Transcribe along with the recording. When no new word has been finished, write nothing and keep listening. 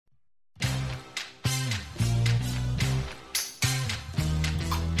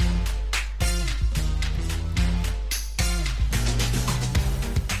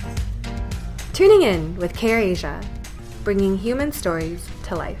Tuning in with Care Asia, bringing human stories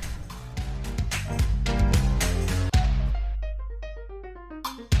to life.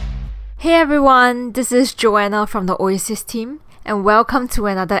 Hey everyone, this is Joanna from the Oasis team, and welcome to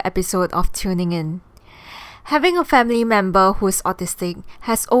another episode of Tuning In. Having a family member who is autistic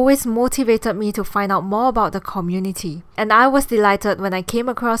has always motivated me to find out more about the community, and I was delighted when I came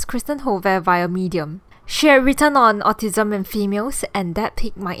across Kristen Hove via Medium. She had written on autism in females, and that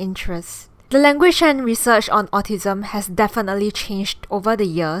piqued my interest. The language and research on autism has definitely changed over the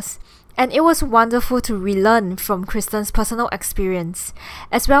years, and it was wonderful to relearn from Kristen's personal experience,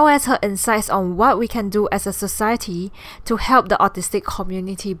 as well as her insights on what we can do as a society to help the autistic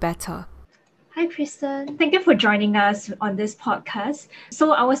community better. Hi, Kristen. Thank you for joining us on this podcast.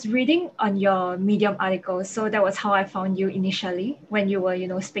 So I was reading on your Medium article. So that was how I found you initially when you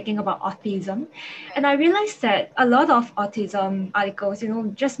were, speaking about autism. And I realized that a lot of autism articles,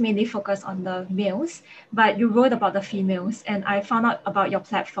 just mainly focus on the males, but you wrote about the females. And I found out about your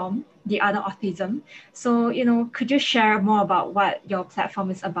platform, The Other Autism. So, could you share more about what your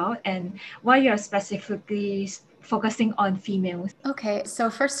platform is about and why you're specifically focusing on females? Okay, so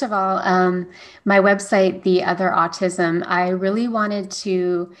first of all, my website, The Other Autism, I really wanted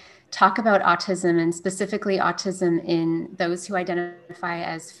to talk about autism and specifically autism in those who identify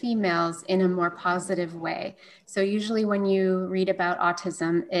as females in a more positive way. So usually when you read about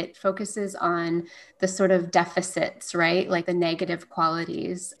autism, it focuses on the sort of deficits, right? Like the negative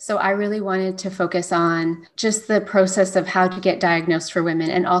qualities. So I really wanted to focus on just the process of how to get diagnosed for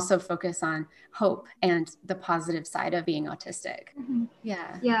women and also focus on hope and the positive side of being autistic. Mm-hmm.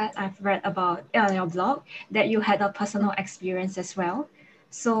 Yeah. Yeah, I've read about on your blog that you had a personal experience as well.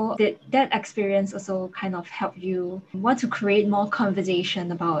 So did that experience also kind of help you want to create more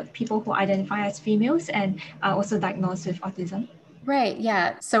conversation about people who identify as females and are also diagnosed with autism? Right.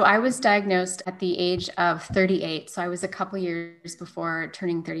 Yeah. So I was diagnosed at the age of 38. So I was a couple years before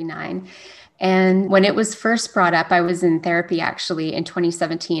turning 39. And when it was first brought up, I was in therapy actually in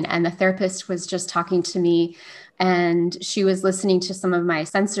 2017. And the therapist was just talking to me and she was listening to some of my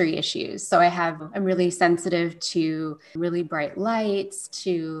sensory issues. So I'm really sensitive to really bright lights,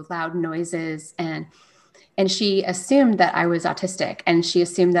 to loud noises, and she assumed that I was autistic and she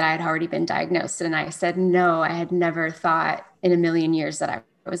assumed that I had already been diagnosed. And I said, no, I had never thought in a million years that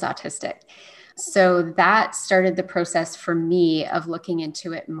I was autistic. So that started the process for me of looking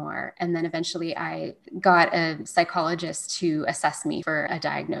into it more. And then eventually I got a psychologist to assess me for a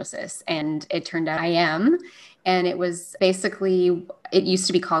diagnosis. And it turned out I am. And it was basically, it used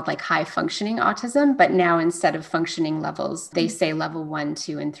to be called like high functioning autism, but now instead of functioning levels, they say level 1,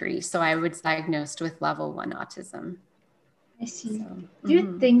 2, and 3. So I was diagnosed with level 1 autism. I see. So, do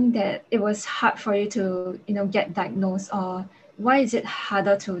you think that it was hard for you to, get diagnosed, or why is it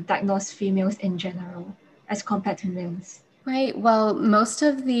harder to diagnose females in general as compared to males? Right. Well, most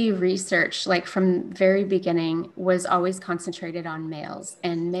of the research, like from very beginning, was always concentrated on males.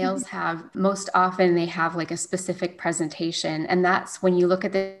 And males most often they have like a specific presentation. And that's when you look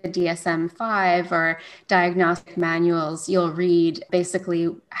at the DSM-5 or diagnostic manuals, you'll read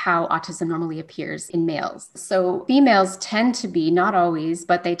basically how autism normally appears in males. So females tend to be, not always,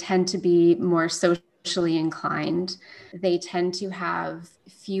 but they tend to be more socially inclined. They tend to have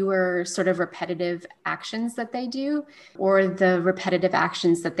fewer sort of repetitive actions that they do, or the repetitive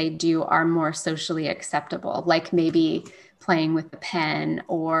actions that they do are more socially acceptable, like maybe playing with a pen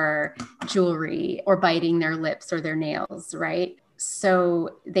or jewelry or biting their lips or their nails, right?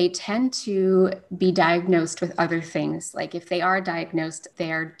 So they tend to be diagnosed with other things. Like if they are diagnosed,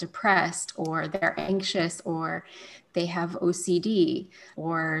 they're depressed or they're anxious or they have OCD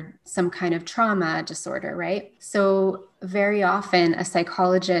or some kind of trauma disorder, right? So very often a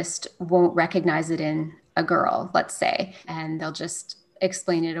psychologist won't recognize it in a girl, let's say, and they'll just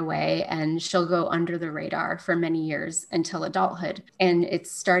explain it away and she'll go under the radar for many years until adulthood. And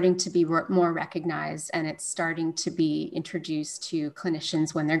it's starting to be more recognized and it's starting to be introduced to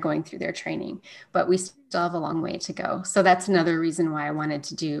clinicians when they're going through their training, but we still have a long way to go. So that's another reason why I wanted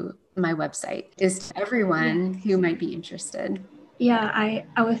to do my website, is to everyone who might be interested. Yeah,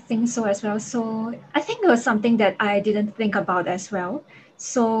 I would think so as well. So I think it was something that I didn't think about as well.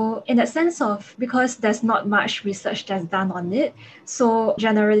 So in that sense of, because there's not much research that's done on it, so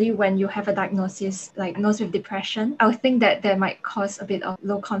generally when you have a diagnosis, like diagnosed with depression, I would think that might cause a bit of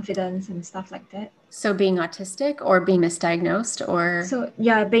low confidence and stuff like that. So being autistic or being misdiagnosed or? So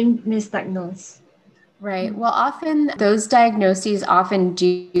yeah, being misdiagnosed. Right. Well, often those diagnoses often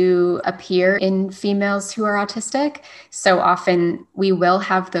do appear in females who are autistic. So often we will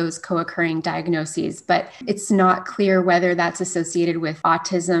have those co-occurring diagnoses, but it's not clear whether that's associated with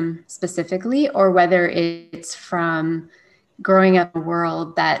autism specifically or whether it's from growing up in a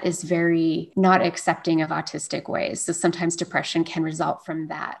world that is very not accepting of autistic ways. So sometimes depression can result from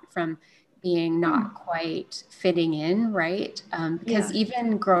that, from being not quite fitting in, right? Because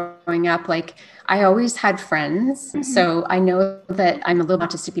even growing up, like I always had friends. So I know that I'm a little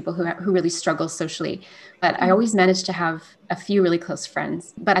autistic people who really struggle socially, but I always managed to have a few really close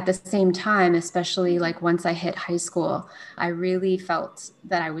friends. But at the same time, especially like once I hit high school, I really felt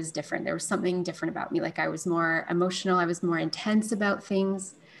that I was different. There was something different about me. Like I was more emotional. I was more intense about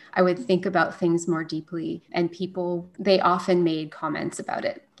things. I would think about things more deeply, and people, they often made comments about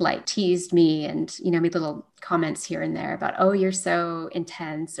it, like teased me and, made little comments here and there about, oh, you're so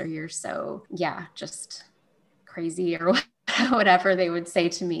intense, or you're so, just crazy, or whatever they would say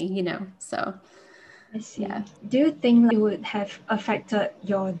to me, so. I see. Yeah. Do you think it would have affected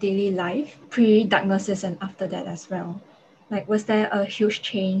your daily life pre-diagnosis and after that as well? Like, was there a huge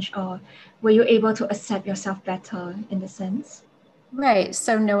change, or were you able to accept yourself better in the sense? Right.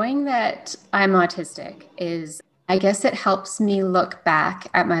 So knowing that I'm autistic I guess it helps me look back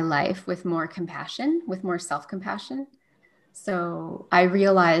at my life with more compassion, with more self-compassion. So I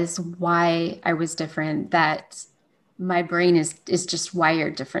realize why I was different, that my brain is just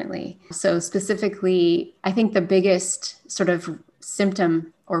wired differently. So specifically, I think the biggest sort of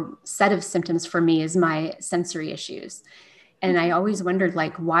symptom or set of symptoms for me is my sensory issues. And I always wondered,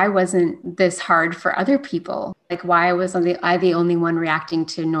 like, why wasn't this hard for other people? Like, why was I the only one reacting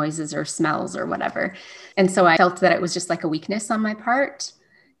to noises or smells or whatever? And so I felt that it was just like a weakness on my part.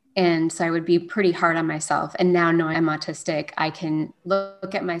 And so I would be pretty hard on myself. And now knowing I'm autistic, I can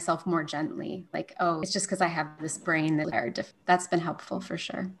look at myself more gently. Like, oh, it's just because I have this brain that's been helpful for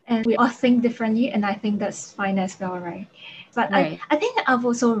sure. And we all think differently. And I think that's fine as well, right? But right. I think I've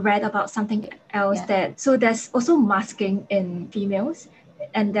also read about something else so there's also masking in females,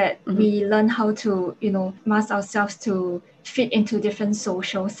 and that we learn how to, mask ourselves to fit into different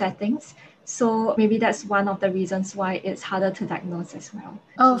social settings. So maybe that's one of the reasons why it's harder to diagnose as well.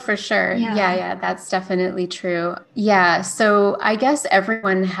 Oh, for sure. Yeah, that's definitely true. Yeah. So I guess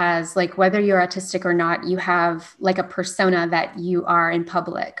everyone has, like, whether you're autistic or not, you have like a persona that you are in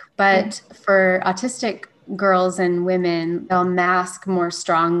public. But for autistic girls and women, they'll mask more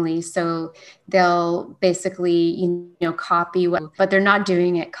strongly. So they'll basically, copy but they're not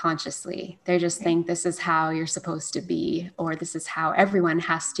doing it consciously. They just think this is how you're supposed to be, or this is how everyone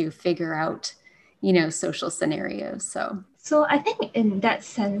has to figure out, social scenarios. So I think in that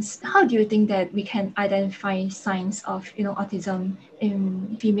sense, how do you think that we can identify signs of, autism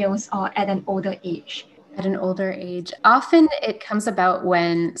in females or at an older age? At an older age, often it comes about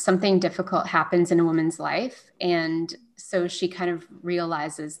when something difficult happens in a woman's life. And so she kind of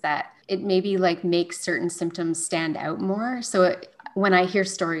realizes that it maybe like makes certain symptoms stand out more. So when I hear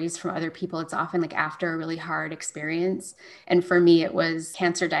stories from other people, it's often like after a really hard experience. And for me, it was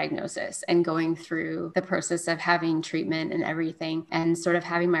cancer diagnosis and going through the process of having treatment and everything, and sort of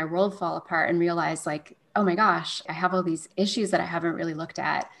having my world fall apart and realize, like, oh my gosh, I have all these issues that I haven't really looked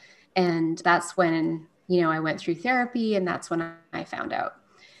at. And that's when I went through therapy, and that's when I found out.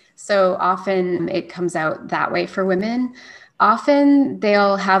 So often it comes out that way for women. Often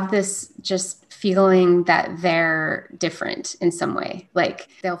they'll have this just feeling that they're different in some way. Like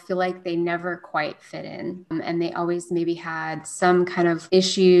they'll feel like they never quite fit in, and they always maybe had some kind of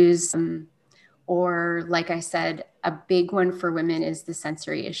issues. Or like I said, a big one for women is the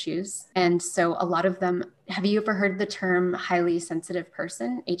sensory issues. And so a lot of them, have you ever heard the term highly sensitive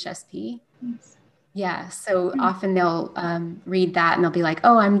person, HSP? Yes. Yeah. So often they'll read that and they'll be like,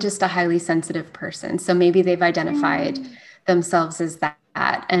 oh, I'm just a highly sensitive person. So maybe they've identified themselves as that.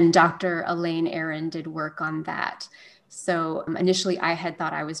 And Dr. Elaine Aron did work on that. So initially I had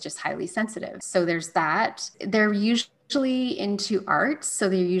thought I was just highly sensitive. So there's that. They're usually into art. So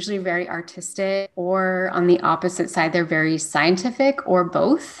they're usually very artistic, or on the opposite side, they're very scientific, or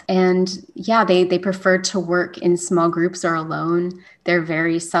both. And they prefer to work in small groups or alone. They're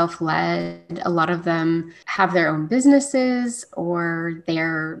very self-led. A lot of them have their own businesses, or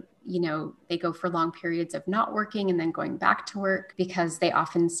they're, they go for long periods of not working and then going back to work because they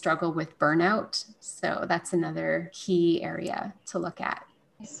often struggle with burnout. So that's another key area to look at.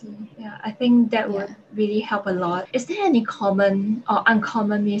 I see. Yeah, I think that would really help a lot. Is there any common or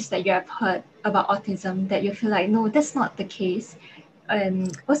uncommon myths that you have heard about autism that you feel like, no, that's not the case?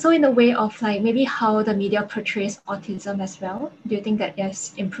 And also in the way of like maybe how the media portrays autism as well. Do you think that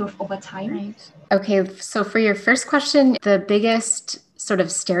has improved over time? Right. Okay, so for your first question, the biggest sort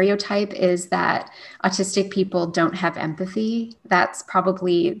of stereotype is that autistic people don't have empathy. That's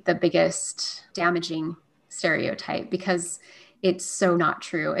probably the biggest damaging stereotype because it's so not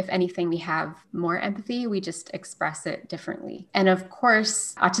true. If anything, we have more empathy, we just express it differently. And of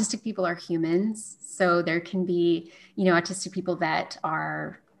course, autistic people are humans. So there can be, autistic people that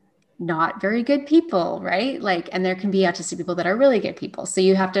are not very good people, right? Like, and there can be autistic people that are really good people. So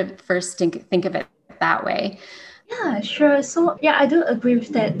you have to first think of it that way. Yeah, sure. So yeah, I do agree with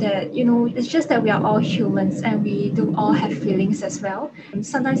that it's just that we are all humans and we do all have feelings as well. And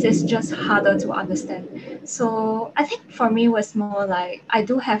sometimes it's just harder to understand. So I think for me it was more like I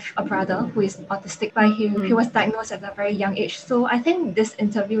do have a brother who is autistic, but he was diagnosed at a very young age. So I think this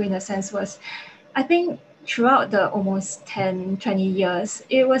interview in a sense was, I think throughout the almost 10, 20 years,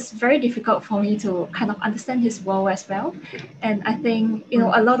 it was very difficult for me to kind of understand his world as well. And I think,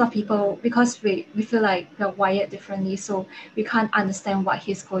 a lot of people, because we feel like we're wired differently, so we can't understand what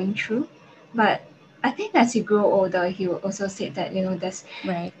he's going through. But I think as he grew older, he also said that, there's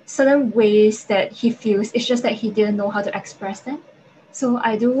Right. certain ways that he feels. It's just that he didn't know how to express them. So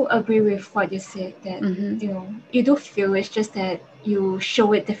I do agree with what you said that, you do feel, it's just that you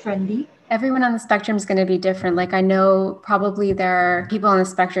show it differently. Everyone on the spectrum is going to be different. Like I know probably there are people on the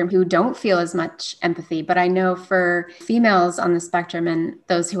spectrum who don't feel as much empathy, but I know for females on the spectrum and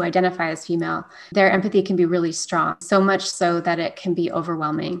those who identify as female, their empathy can be really strong, so much so that it can be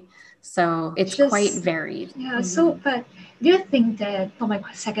overwhelming. So it's quite varied. Yeah. So, but do you think that, for my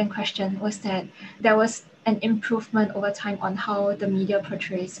second question, was that there was an improvement over time on how the media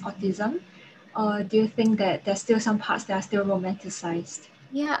portrays autism? Or do you think that there's still some parts that are still romanticized?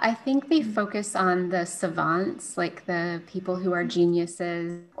 Yeah, I think they focus on the savants, like the people who are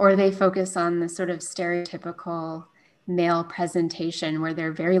geniuses, or they focus on the sort of stereotypical male presentation where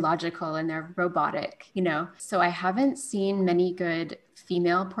they're very logical and they're robotic, So I haven't seen many good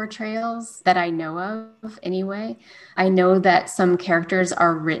female portrayals that I know of anyway. I know that some characters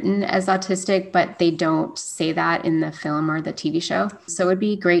are written as autistic, but they don't say that in the film or the TV show. So it would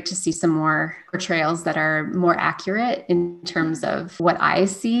be great to see some more portrayals that are more accurate in terms of what I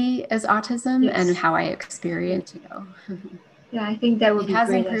see as autism and how I experience, Yeah, I think that would be great. It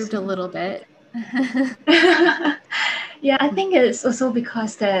has improved a little bit. Yeah, I think it's also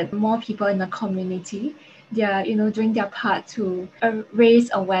because that more people in the community, they are, doing their part to raise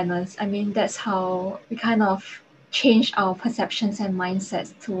awareness. I mean, that's how we kind of change our perceptions and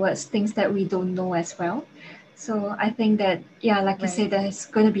mindsets towards things that we don't know as well. So I think that, like you said, there's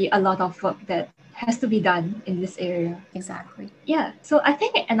going to be a lot of work that has to be done in this area. Exactly. Yeah. So I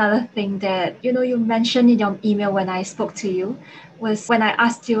think another thing that, you mentioned in your email when I spoke to you was when I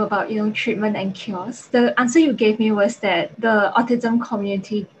asked you about, treatment and cures. The answer you gave me was that the autism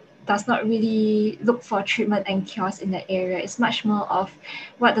community does not really look for treatment and cures in the area. It's much more of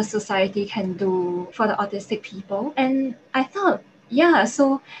what the society can do for the autistic people. And I thought,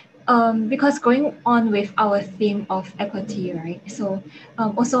 so because going on with our theme of equity, right? So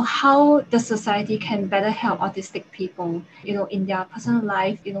also how the society can better help autistic people, in their personal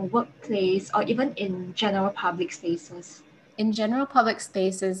life, workplace, or even in general public spaces. In general public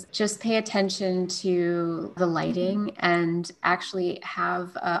spaces, just pay attention to the lighting and actually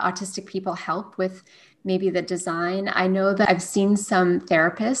have autistic people help with maybe the design. I know that I've seen some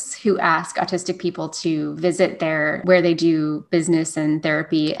therapists who ask autistic people to visit where they do business and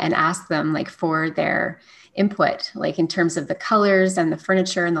therapy and ask them like for their input, like in terms of the colors and the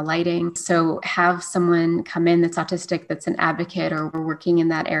furniture and the lighting. So have someone come in that's autistic, that's an advocate or we're working in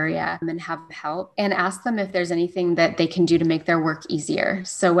that area and have help and ask them if there's anything that they can do to make their work easier.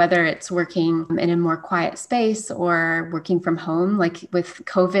 So whether it's working in a more quiet space or working from home, like with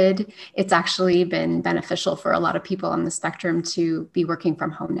COVID, it's actually been beneficial for a lot of people on the spectrum to be working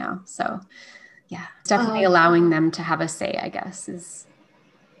from home now. So yeah, definitely allowing them to have a say, I guess, is.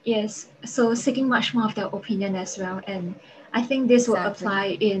 Yes, so seeking much more of their opinion as well. And I think this will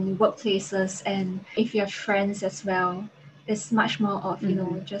apply in workplaces and if you have friends as well. It's much more of,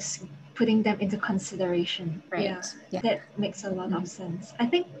 just putting them into consideration. Right. Yeah. That makes a lot of sense. I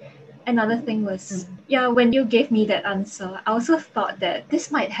think another thing was, when you gave me that answer, I also thought that this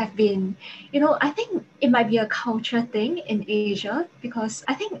might have been, I think it might be a culture thing in Asia because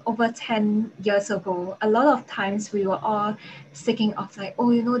I think over 10 years ago, a lot of times we were all thinking of like,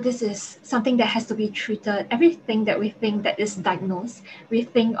 this is something that has to be treated. Everything that we think that is diagnosed, we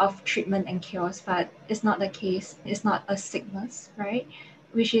think of treatment and cures, but it's not the case. It's not a sickness, right?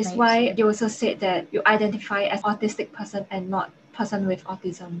 Which is why you also said that you identify as autistic person and not person with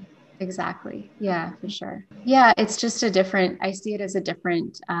autism. Exactly. Yeah, for sure. Yeah, it's just I see it as a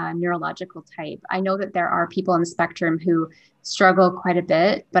different neurological type. I know that there are people on the spectrum who struggle quite a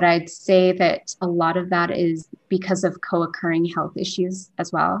bit, but I'd say that a lot of that is because of co-occurring health issues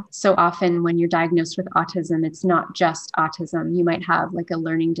as well. So often when you're diagnosed with autism, it's not just autism. You might have like a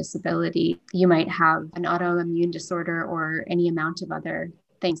learning disability. You might have an autoimmune disorder or any amount of other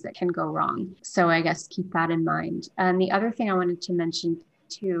things that can go wrong. So I guess keep that in mind. And the other thing I wanted to mention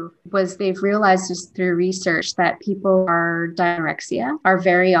too was they've realized just through research that people are anorexia are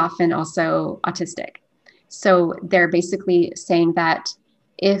very often also autistic. So they're basically saying that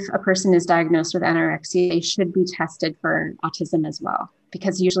if a person is diagnosed with anorexia, they should be tested for autism as well,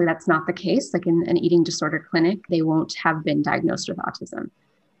 because usually that's not the case. Like in an eating disorder clinic, they won't have been diagnosed with autism.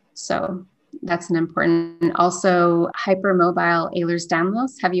 So that's an important. Also, hypermobile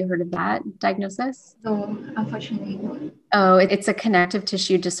Ehlers-Danlos. Have you heard of that diagnosis? No, unfortunately not. Oh, it's a connective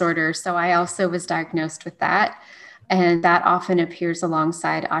tissue disorder. So I also was diagnosed with that. And that often appears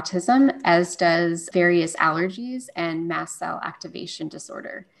alongside autism, as does various allergies and mast cell activation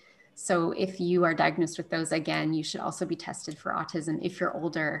disorder. So if you are diagnosed with those, again, you should also be tested for autism if you're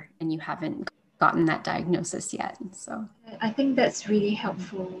older and you haven't gotten that diagnosis yet. So I think that's really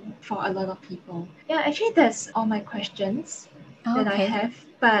helpful for a lot of people. Yeah, actually, that's all my questions that I have.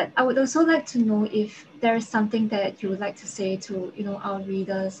 But I would also like to know if there is something that you would like to say to, our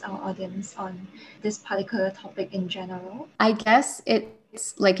readers, our audience on this particular topic in general. I guess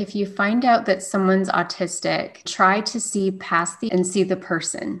it's like if you find out that someone's autistic, try to see past and see the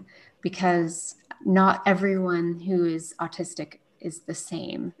person, because not everyone who is autistic is the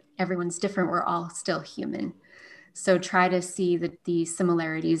same. Everyone's different. We're all still human. So try to see the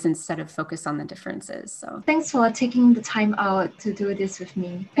similarities instead of focus on the differences. So thanks for taking the time out to do this with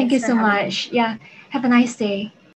me. Thank you so much. Yeah. Have a nice day.